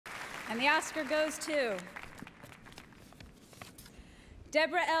And the Oscar goes to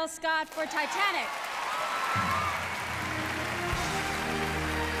Deborah L. Scott for Titanic.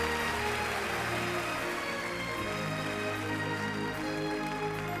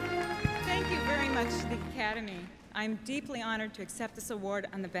 Thank you very much to the Academy. I'm deeply honored to accept this award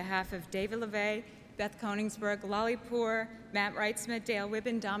on the behalf of David LeVay, Beth Koningsberg, Lolly Poor, Matt Wrightsmith, Dale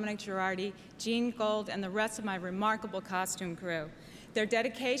Wibben, Dominic Girardi, Jean Gold, and the rest of my remarkable costume crew. Their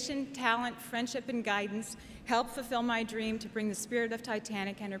dedication, talent, friendship, and guidance helped fulfill my dream to bring the spirit of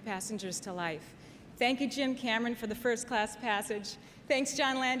Titanic and her passengers to life. Thank you, Jim Cameron, for the first-class passage. Thanks,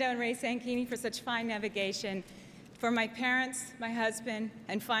 John Landau and Ray Sanchini, for such fine navigation. For my parents, my husband,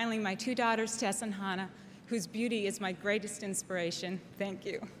 and finally my two daughters, Tess and Hannah, whose beauty is my greatest inspiration. Thank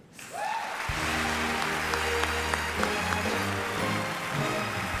you.